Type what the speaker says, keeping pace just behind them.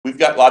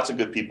got lots of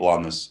good people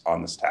on this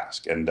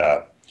task, and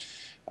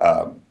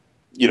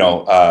you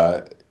know,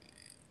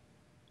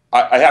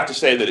 I have to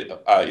say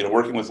that you know,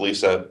 working with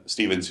Lisa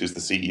Stevens, who's the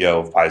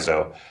CEO of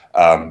Paizo,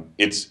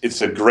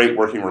 it's a great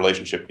working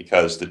relationship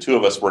because the two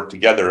of us worked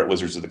together at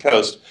Wizards of the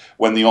Coast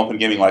when the Open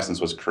Gaming License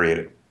was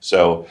created.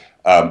 So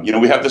you know,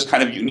 we have this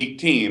kind of unique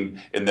team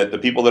in that the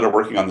people that are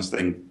working on this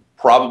thing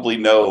probably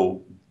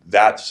know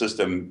that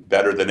system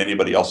better than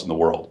anybody else in the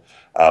world,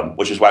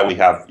 which is why we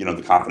have, you know,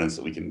 the confidence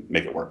that we can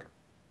make it work.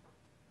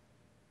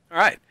 All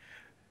right.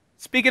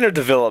 Speaking of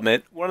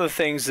development, one of the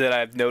things that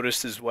I've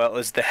noticed as well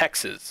is the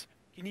hexes.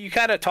 Can you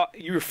kind of talk?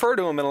 You refer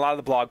to them in a lot of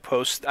the blog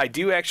posts. I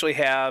do actually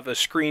have a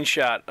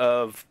screenshot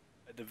of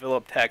a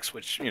developed hex,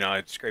 which you know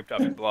I scraped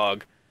off your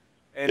blog.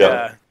 And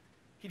Yeah.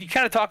 can you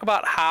kind of talk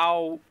about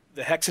how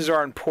the hexes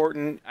are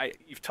important?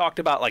 You've talked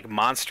about like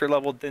monster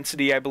level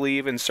density, I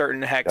believe, in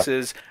certain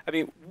hexes. I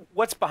mean,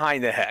 what's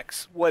behind the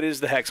hex? What is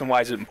the hex, and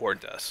why is it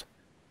important to us?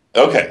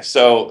 Okay,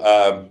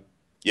 so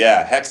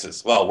yeah,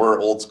 hexes. Well, we're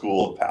old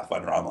school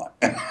Pathfinder Online.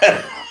 We're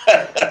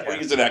Yeah,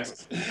 using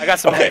hexes. I got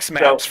some Okay, hex so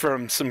maps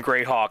from some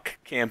Greyhawk yeah,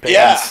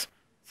 campaigns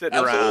sitting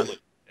around. absolutely.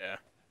 Yeah.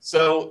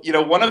 So, you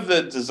know, one of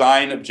the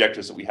design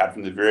objectives that we had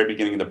from the very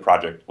beginning of the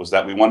project was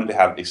that we wanted to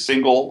have a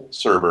single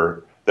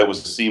server that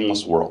was a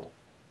seamless world.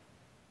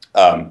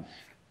 Um,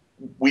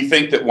 we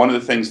think that one of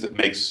the things that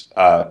makes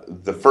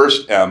the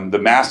first the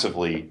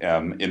massively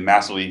in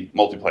massively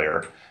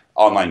multiplayer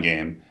online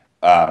game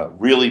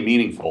really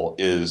meaningful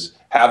is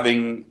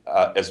having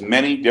as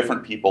many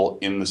different people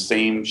in the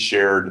same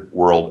shared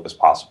world as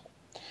possible.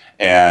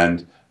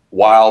 And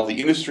while the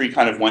industry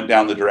kind of went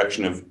down the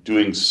direction of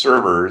doing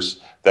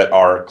servers that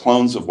are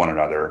clones of one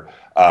another,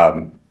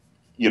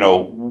 you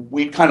know,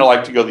 we kind of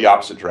like to go the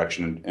opposite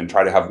direction and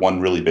try to have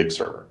one really big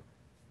server.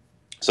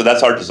 So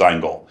that's our design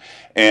goal,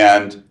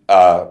 and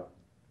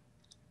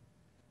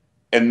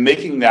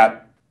making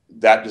that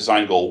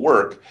design goal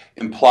work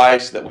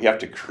implies that we have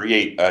to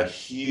create a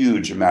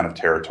huge amount of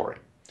territory.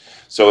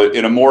 So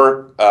in a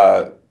more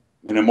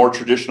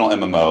traditional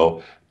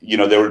MMO, you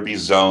know, there would be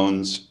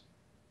zones.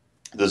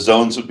 The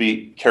zones would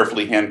be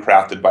carefully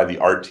handcrafted by the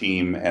art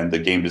team and the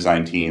game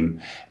design team,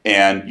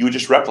 and you would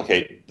just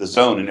replicate the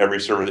zone in every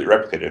server that you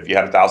replicated. If you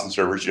had 1,000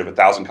 servers, you have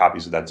 1,000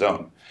 copies of that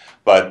zone.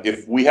 But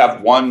if we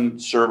have one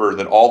server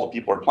that all the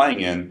people are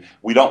playing in,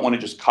 we don't want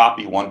to just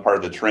copy one part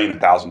of the terrain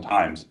 1,000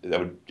 times. That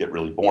would get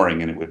really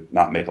boring and it would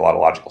not make a lot of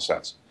logical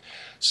sense.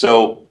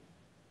 So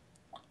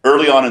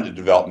early on in the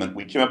development,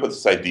 we came up with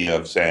this idea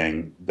of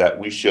saying that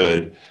we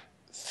should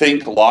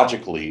think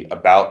logically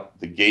about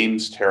the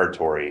game's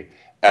territory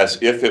as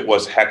if it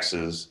was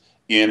hexes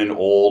in an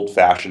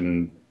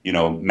old-fashioned, you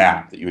know,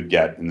 map that you would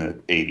get in the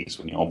 80s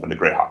when you opened a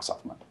Greyhawk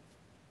supplement.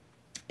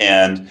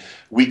 And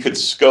we could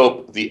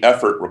scope the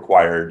effort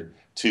required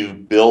to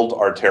build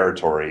our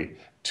territory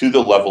to the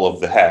level of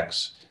the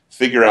hex,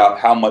 figure out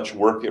how much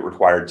work it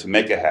required to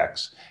make a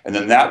hex, and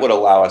then that would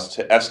allow us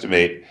to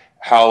estimate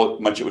how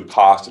much it would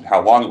cost and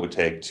how long it would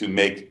take to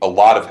make a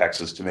lot of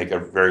hexes to make a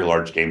very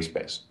large game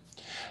space.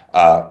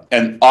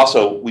 And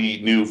also,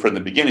 we knew from the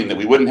beginning that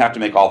we wouldn't have to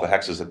make all the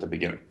hexes at the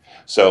beginning.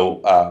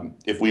 So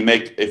if we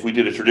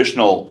did a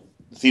traditional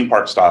theme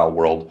park style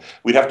world,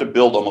 we'd have to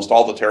build almost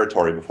all the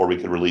territory before we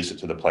could release it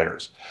to the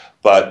players.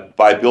 But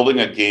by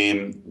building a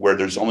game where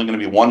there's only going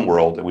to be one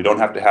world and we don't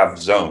have to have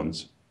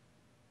zones,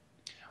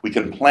 we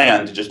can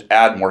plan to just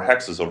add more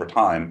hexes over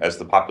time as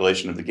the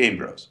population of the game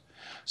grows.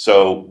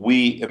 So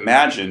we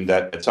imagine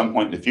that at some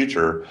point in the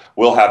future,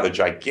 we'll have a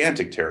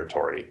gigantic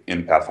territory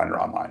in Pathfinder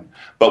Online,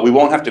 but we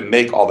won't have to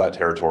make all that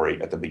territory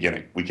at the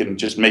beginning. We can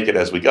just make it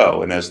as we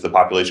go, and as the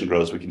population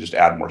grows, we can just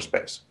add more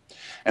space.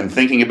 And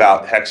thinking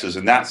about hexes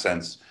in that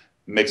sense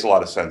makes a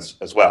lot of sense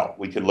as well.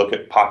 We can look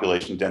at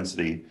population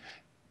density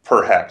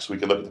per hex. We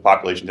can look at the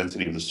population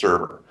density of the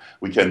server.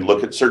 We can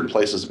look at certain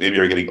places that maybe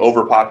are getting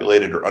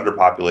overpopulated or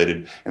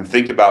underpopulated and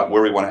think about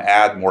where we want to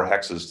add more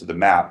hexes to the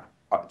map,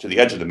 to the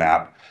edge of the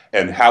map,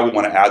 and how we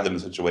want to add them in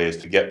such a way as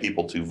to get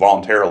people to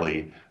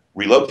voluntarily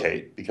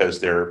relocate because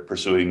they're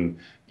pursuing,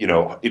 you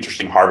know,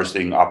 interesting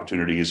harvesting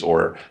opportunities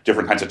or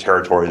different kinds of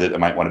territory that they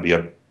might want to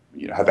be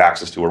have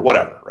access to or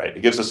whatever, right?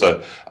 It gives us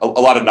a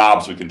lot of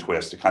knobs we can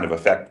twist to kind of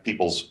affect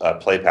people's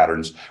play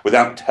patterns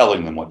without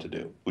telling them what to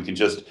do. We can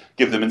just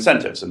give them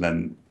incentives and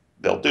then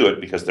they'll do it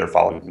because they're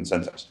following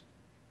incentives.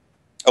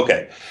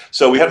 Okay,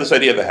 so we have this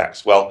idea of a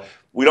hex. Well,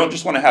 we don't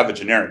just want to have a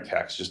generic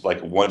hex, just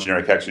like one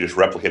generic hex you just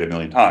replicate a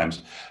million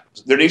times.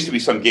 There needs to be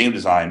some game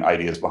design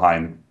ideas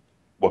behind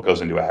what goes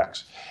into a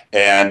hex.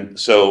 And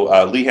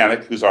so Lee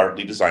Hammock, who's our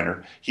lead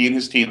designer, he and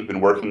his team have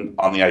been working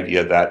on the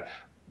idea that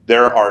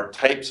there are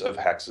types of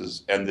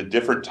hexes, and the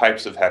different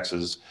types of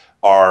hexes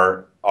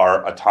are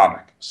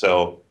atomic.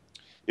 So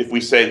if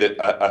we say that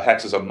a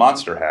hex is a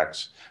monster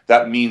hex,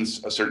 that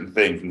means a certain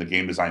thing from the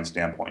game design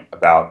standpoint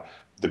about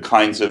the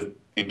kinds of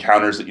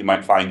encounters that you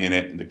might find in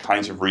it and the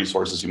kinds of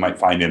resources you might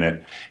find in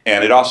it.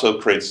 And it also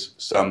creates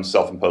some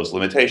self-imposed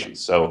limitations.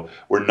 So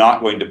we're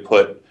not going to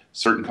put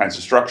certain kinds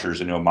of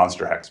structures into a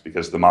monster hex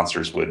because the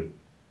monsters would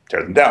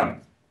tear them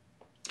down.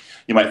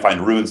 You might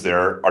find ruins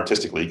there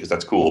artistically because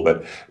that's cool,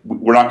 but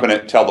we're not going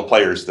to tell the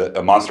players that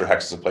a monster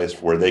hex is a place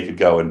where they could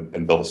go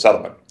and build a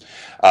settlement.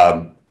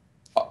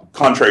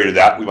 Contrary to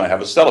that, we might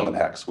have a settlement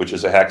hex, which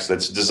is a hex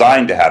that's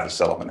designed to have a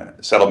settlement in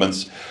it.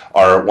 Settlements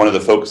are one of the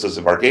focuses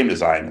of our game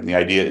design, and the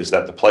idea is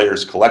that the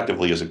players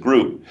collectively as a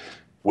group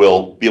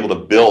will be able to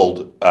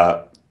build,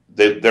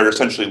 they're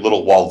essentially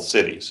little walled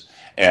cities.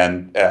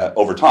 And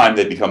over time,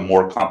 they become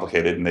more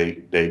complicated, and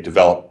they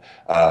develop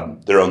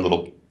their own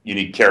little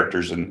unique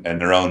characters and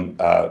their own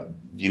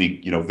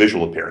unique,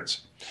 visual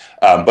appearance.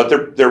 But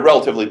they're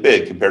relatively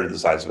big compared to the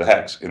size of a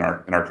hex in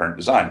our current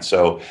design.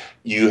 So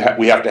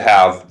we have to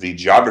have the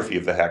geography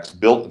of the hex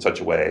built in such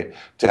a way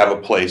to have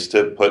a place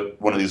to put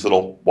one of these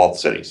little walled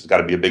cities. It's got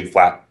to be a big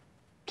flat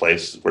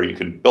place where you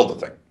can build the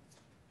thing.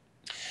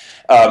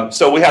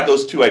 So we have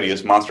those two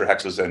ideas, monster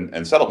hexes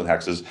and settlement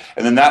hexes,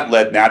 and then that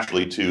led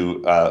naturally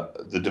to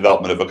the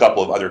development of a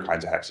couple of other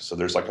kinds of hexes. So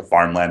there's like a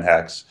farmland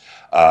hex,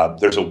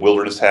 there's a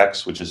wilderness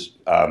hex, which is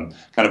kind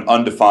of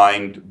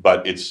undefined,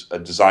 but it's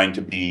designed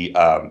to be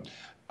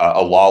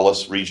a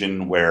lawless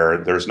region where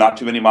there's not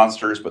too many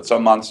monsters, but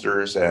some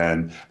monsters,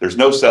 and there's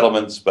no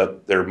settlements,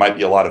 but there might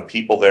be a lot of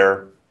people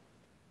there.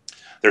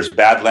 There's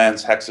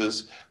Badlands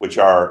hexes, which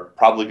are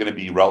probably going to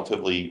be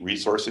relatively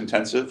resource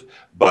intensive,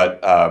 but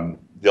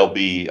they'll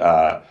be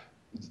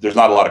there's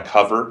not a lot of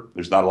cover,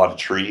 there's not a lot of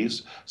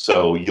trees,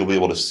 so you'll be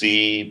able to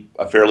see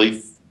a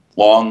fairly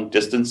long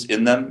distance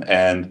in them,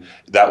 and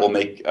that will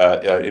make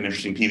an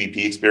interesting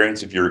PvP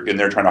experience. If you're in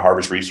there trying to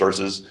harvest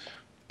resources,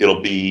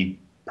 it'll be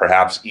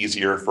perhaps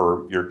easier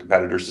for your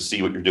competitors to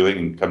see what you're doing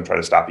and come try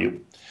to stop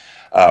you.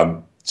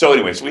 So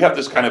anyway, so we have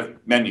this kind of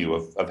menu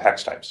of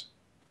hex types.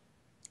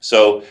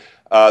 So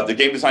the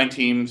game design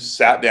team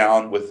sat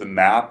down with the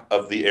map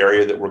of the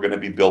area that we're going to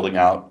be building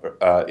out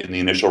in the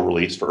initial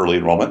release for early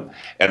enrollment,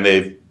 and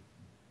they've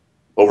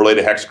overlaid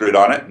a hex grid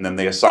on it, and then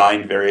they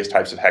assigned various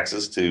types of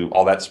hexes to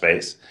all that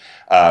space.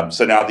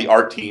 So now the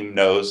art team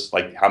knows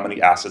like how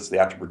many assets they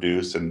have to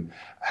produce and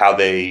how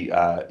they,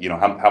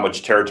 how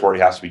much territory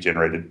has to be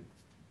generated.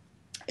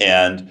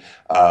 And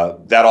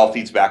that all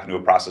feeds back into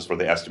a process where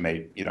they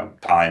estimate,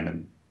 time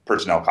and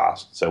personnel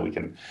costs, so we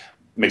can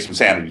make some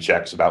sanity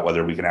checks about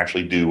whether we can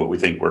actually do what we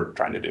think we're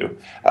trying to do.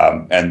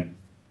 And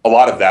a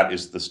lot of that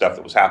is the stuff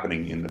that was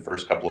happening in the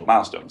first couple of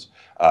milestones.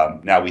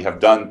 Now we have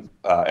done,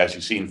 as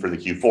you've seen for the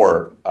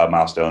Q4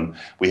 milestone,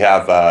 we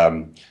have,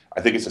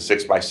 I think it's a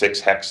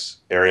 6x6 hex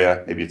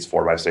area, maybe it's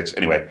 4x6.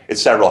 Anyway,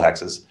 it's several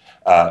hexes.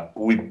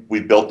 We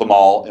built them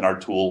all in our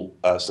tool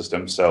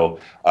system. So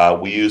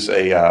we use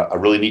a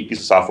really neat piece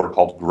of software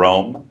called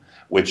Grome,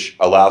 which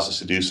allows us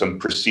to do some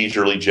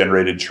procedurally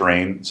generated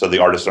terrain, so the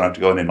artists don't have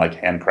to go in and like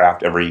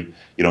handcraft every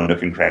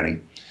nook and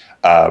cranny.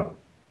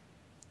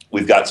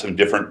 We've got some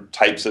different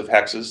types of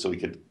hexes, so we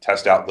could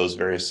test out those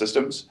various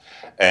systems,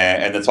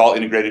 and it's all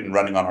integrated and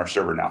running on our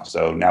server now.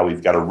 So now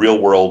we've got a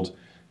real world,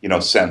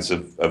 sense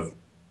of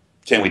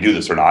can we do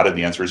this or not? And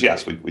the answer is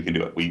yes, we can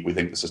do it. We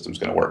think the system's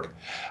going to work.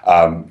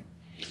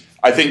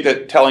 I think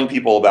that telling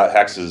people about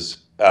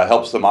hexes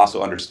helps them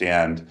also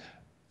understand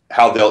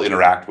how they'll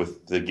interact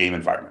with the game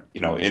environment.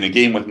 In a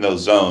game with no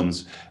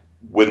zones,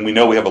 when we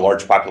know we have a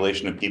large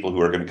population of people who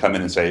are going to come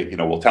in and say,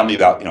 well, tell me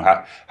about,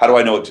 how do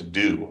I know what to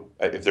do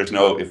if there's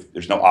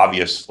no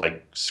obvious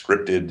like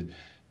scripted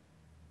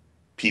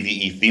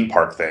PvE theme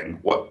park thing?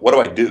 What do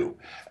I do?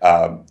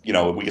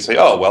 We can say,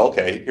 oh, well,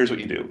 okay, here's what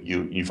you do.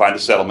 You find a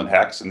settlement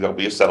hex, and there'll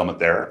be a settlement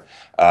there.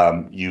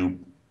 You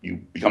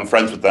become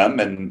friends with them,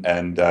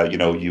 and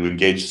you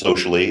engage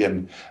socially,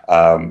 and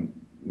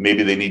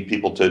maybe they need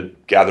people to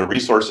gather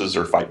resources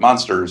or fight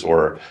monsters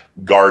or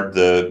guard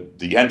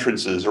the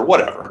entrances or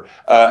whatever,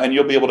 and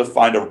you'll be able to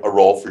find a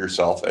role for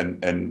yourself,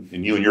 and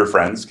you and your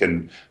friends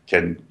can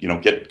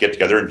get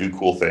together and do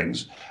cool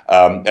things,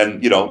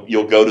 and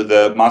you'll go to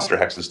the monster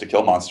hexes to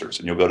kill monsters,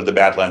 and you'll go to the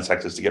Badlands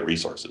hexes to get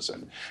resources,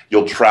 and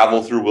you'll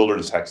travel through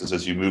wilderness hexes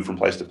as you move from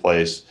place to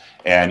place,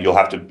 and you'll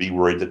have to be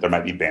worried that there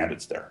might be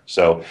bandits there.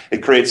 So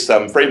it creates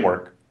some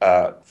framework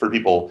for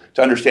people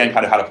to understand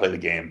kind of how to play the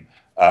game.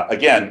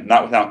 Again,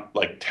 not without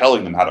like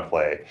telling them how to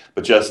play,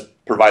 but just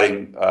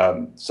providing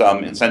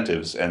some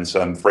incentives and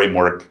some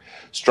framework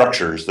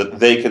structures that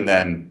they can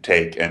then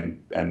take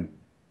and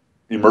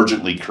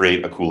emergently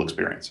create a cool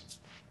experience.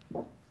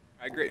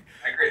 I agree.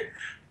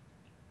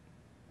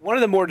 One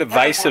of the more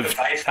divisive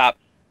Sorry,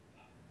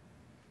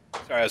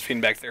 I was feeding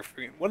back there.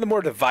 One of the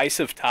more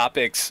divisive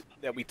topics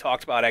that we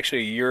talked about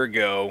actually a year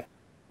ago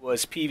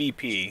was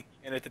PvP,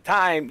 and at the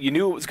time you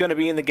knew it was going to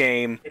be in the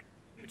game,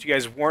 but you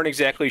guys weren't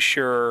exactly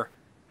sure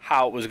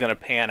how it was going to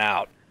pan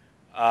out.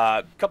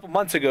 A couple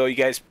months ago, you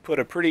guys put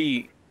a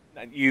pretty,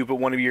 not you, but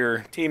one of your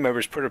team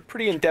members put a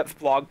pretty in-depth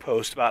blog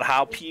post about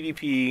how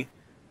PvP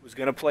was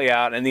going to play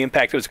out and the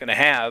impact it was going to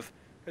have,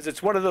 because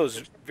it's one of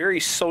those very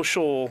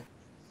social,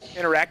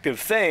 interactive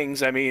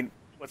things. I mean,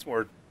 what's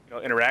more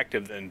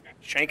interactive than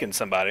shanking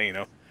somebody,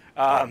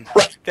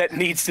 that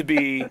needs to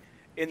be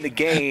in the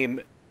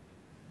game.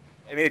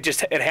 I mean,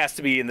 it has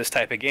to be in this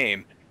type of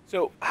game.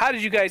 So how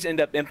did you guys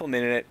end up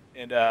implementing it,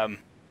 and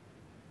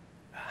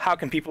how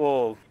can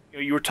people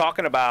You were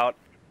talking about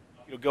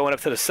going up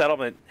to the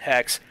settlement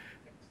hex.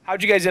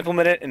 How'd you guys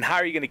implement it, and how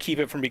are you going to keep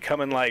it from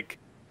becoming like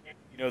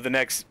the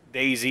next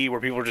DayZ where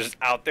people are just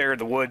out there in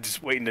the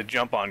woods waiting to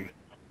jump on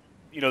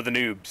the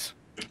noobs?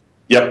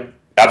 Yep,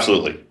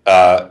 absolutely.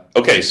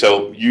 Okay,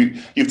 so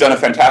you've done a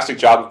fantastic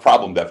job of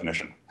problem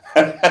definition,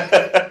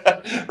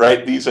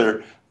 right?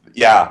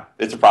 Yeah,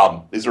 it's a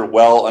problem. These are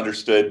well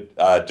understood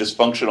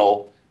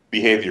dysfunctional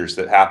behaviors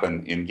that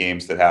happen in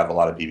games that have a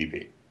lot of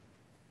PvP.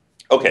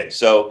 Okay,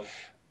 so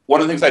one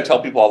of the things I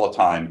tell people all the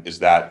time is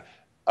that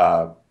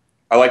I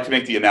like to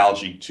make the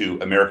analogy to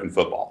American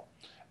football.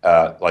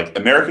 Like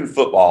American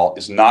football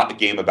is not a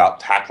game about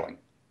tackling,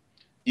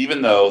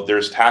 even though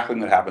there's tackling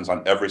that happens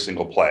on every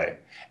single play,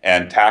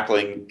 and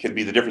tackling can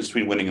be the difference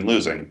between winning and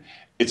losing.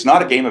 It's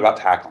not a game about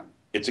tackling.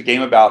 It's a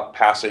game about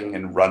passing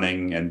and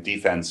running and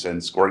defense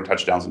and scoring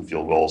touchdowns and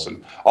field goals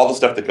and all the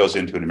stuff that goes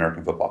into an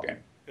American football game.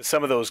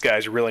 Some of those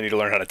guys really need to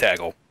learn how to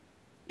tackle.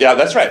 Yeah,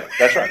 that's right.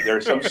 That's right. There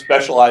are some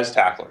specialized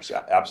tacklers,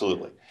 yeah,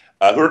 absolutely,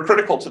 who are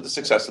critical to the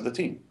success of the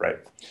team, right?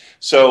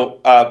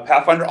 So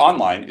Pathfinder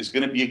Online is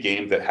going to be a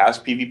game that has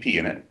PvP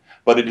in it,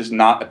 but it is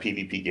not a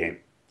PvP game.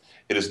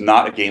 It is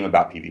not a game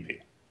about PvP.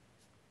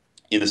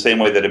 In the same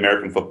way that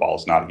American football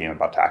is not a game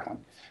about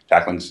tackling.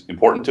 Tackling's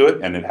important to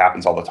it, and it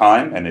happens all the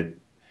time, and it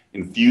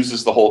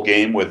infuses the whole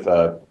game with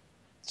a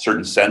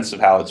certain sense of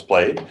how it's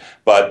played,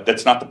 but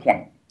that's not the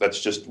point. That's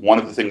just one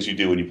of the things you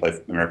do when you play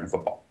American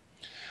football.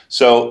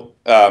 So,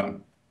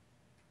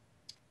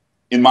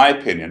 in my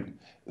opinion,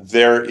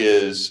 there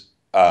is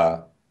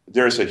a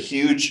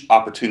huge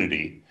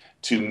opportunity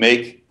to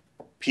make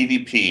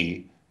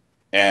PvP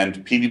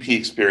and PvP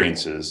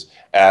experiences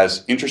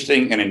as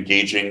interesting and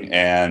engaging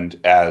and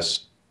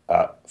as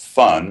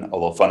fun,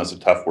 although fun is a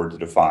tough word to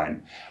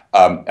define,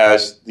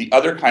 as the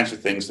other kinds of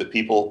things that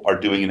people are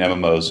doing in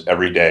MMOs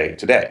every day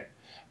today,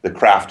 the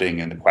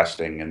crafting and the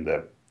questing and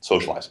the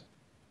socializing.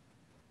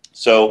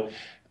 So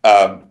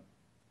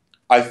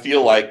I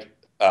feel like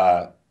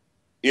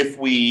if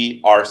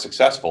we are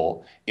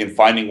successful in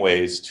finding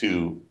ways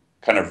to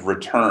kind of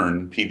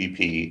return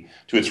PvP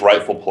to its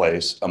rightful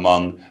place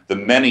among the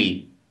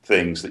many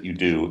things that you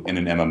do in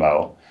an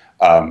MMO,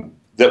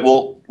 that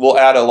will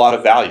add a lot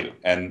of value,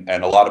 and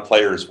a lot of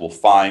players will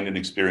find an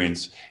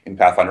experience in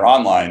Pathfinder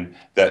Online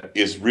that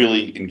is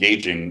really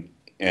engaging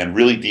and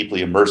really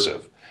deeply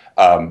immersive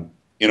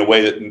in a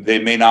way that they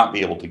may not be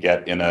able to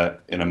get in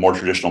a more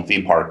traditional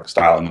theme park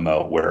style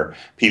MMO, where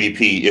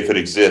PvP, if it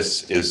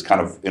exists, is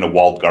kind of in a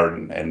walled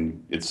garden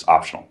and it's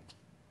optional.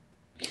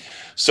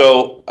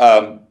 So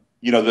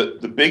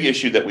the big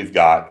issue that we've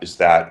got is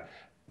that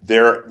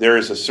there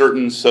is a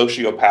certain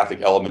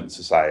sociopathic element in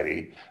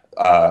society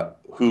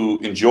who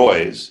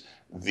enjoys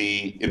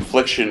the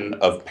infliction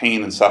of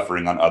pain and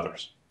suffering on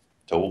others.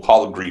 So we'll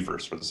call them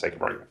griefers for the sake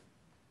of argument.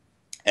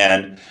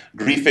 And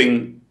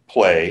griefing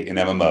play in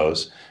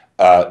MMOs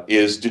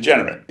is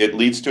degenerate. It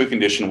leads to a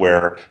condition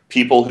where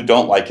people who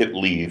don't like it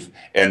leave,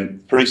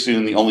 and pretty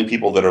soon the only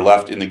people that are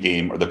left in the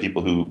game are the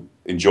people who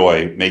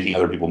enjoy making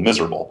other people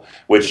miserable,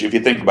 which, if you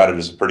think about it,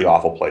 is a pretty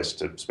awful place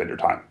to spend your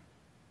time.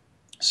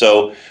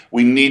 So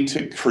we need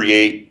to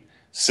create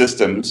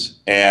systems,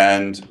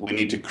 and we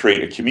need to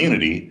create a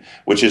community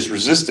which is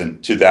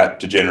resistant to that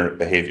degenerate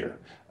behavior.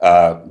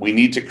 We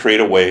need to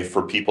create a way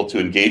for people to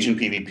engage in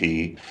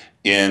PvP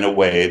in a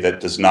way that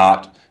does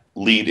not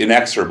lead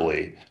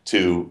inexorably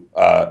to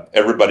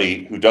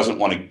everybody who doesn't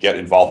want to get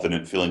involved in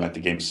it feeling like the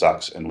game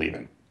sucks and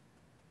leaving.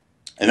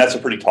 And that's a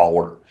pretty tall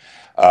order.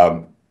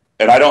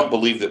 And I don't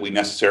believe that we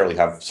necessarily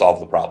have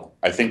solved the problem.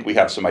 I think we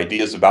have some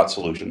ideas about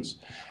solutions,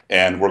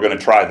 and we're going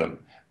to try them.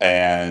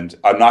 And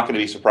I'm not going to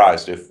be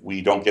surprised if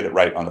we don't get it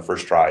right on the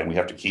first try, and we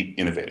have to keep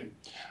innovating.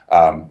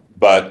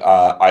 But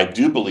I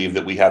do believe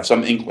that we have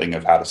some inkling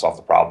of how to solve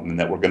the problem, and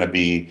that we're going to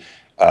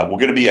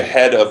be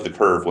ahead of the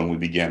curve when we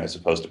begin, as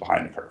opposed to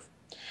behind the curve.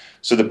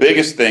 So the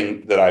biggest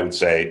thing that I would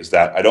say is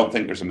that I don't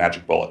think there's a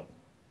magic bullet.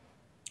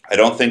 I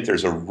don't think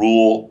there's a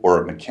rule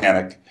or a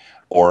mechanic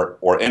or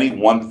any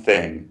one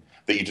thing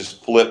that you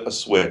just flip a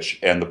switch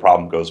and the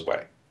problem goes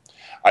away.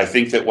 I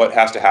think that what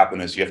has to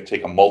happen is you have to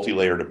take a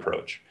multi-layered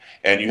approach,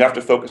 and you have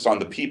to focus on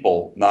the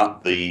people,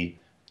 not the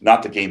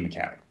game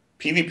mechanic.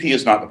 PvP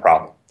is not the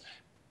problem.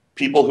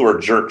 People who are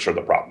jerks are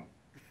the problem.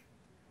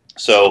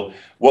 So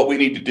what we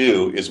need to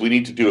do is we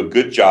need to do a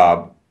good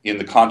job in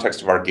the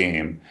context of our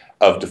game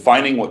of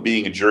defining what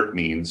being a jerk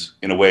means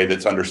in a way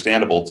that's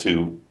understandable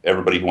to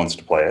everybody who wants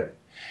to play it,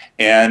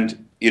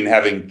 and in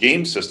having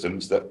game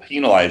systems that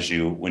penalize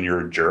you when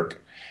you're a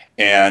jerk,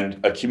 and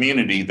a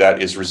community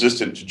that is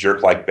resistant to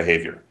jerk-like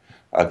behavior,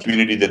 a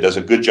community that does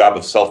a good job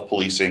of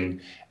self-policing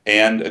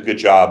and a good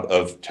job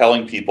of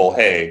telling people,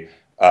 hey,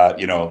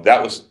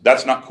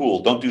 that's not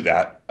cool. Don't do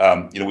that.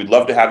 We'd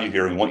love to have you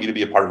here. We want you to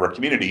be a part of our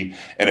community.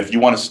 And if you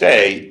want to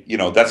stay,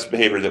 that's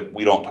behavior that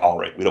we don't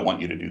tolerate. We don't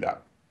want you to do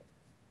that.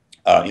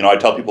 I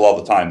tell people all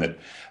the time that,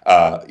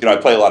 I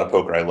play a lot of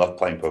poker. I love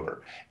playing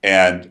poker.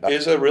 And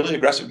it's a really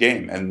aggressive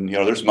game. And,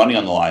 there's money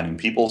on the line, and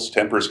people's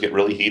tempers get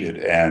really heated.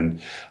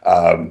 And,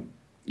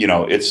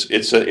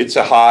 it's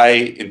a high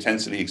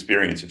intensity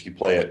experience if you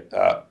play it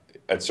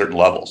at certain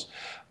levels.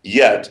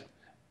 Yet,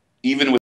 even with